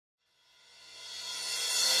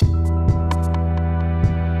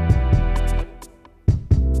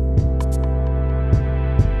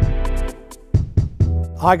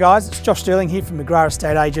Hi guys, it's Josh Sterling here from McGrath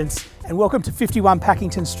Estate Agents and welcome to 51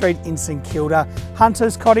 Pakington Street in St Kilda.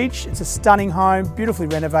 Hunter's Cottage. It's a stunning home, beautifully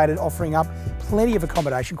renovated, offering up plenty of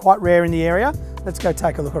accommodation, quite rare in the area. Let's go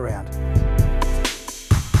take a look around.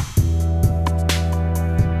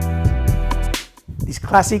 This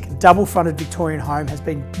classic double-fronted Victorian home has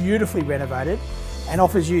been beautifully renovated and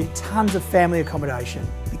offers you tons of family accommodation.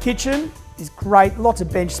 The kitchen is great, lots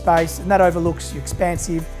of bench space, and that overlooks your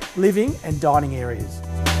expansive living and dining areas.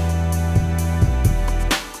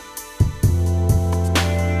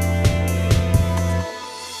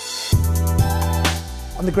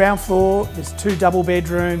 On the ground floor, there's 2 double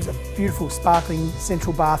bedrooms, a beautiful sparkling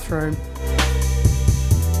central bathroom.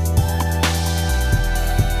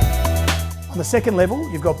 On the second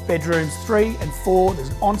level, you've got bedrooms 3 and 4. There's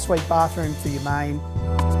an ensuite bathroom for your main.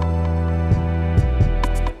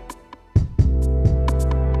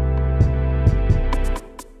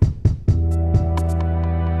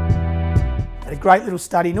 And a great little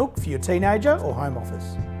study nook for your teenager or home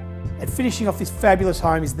office. And finishing off this fabulous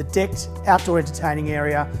home is the decked outdoor entertaining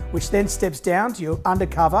area, which then steps down to your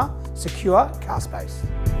undercover, secure car space.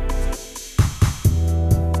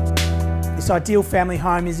 This ideal family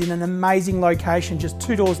home is in an amazing location, just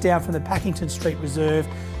 2 doors down from the Pakington Street Reserve.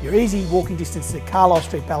 Your easy walking distance to Carlisle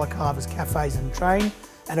Street Balaclava's cafes and train,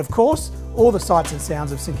 and of course, all the sights and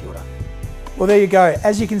sounds of St Kilda. Well, there you go.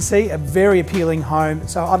 As you can see, a very appealing home.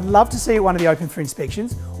 So I'd love to see it one of the open for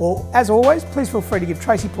inspections. Or as always, please feel free to give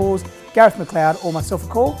Tracy Paws, Gareth McLeod or myself a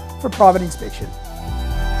call for a private inspection.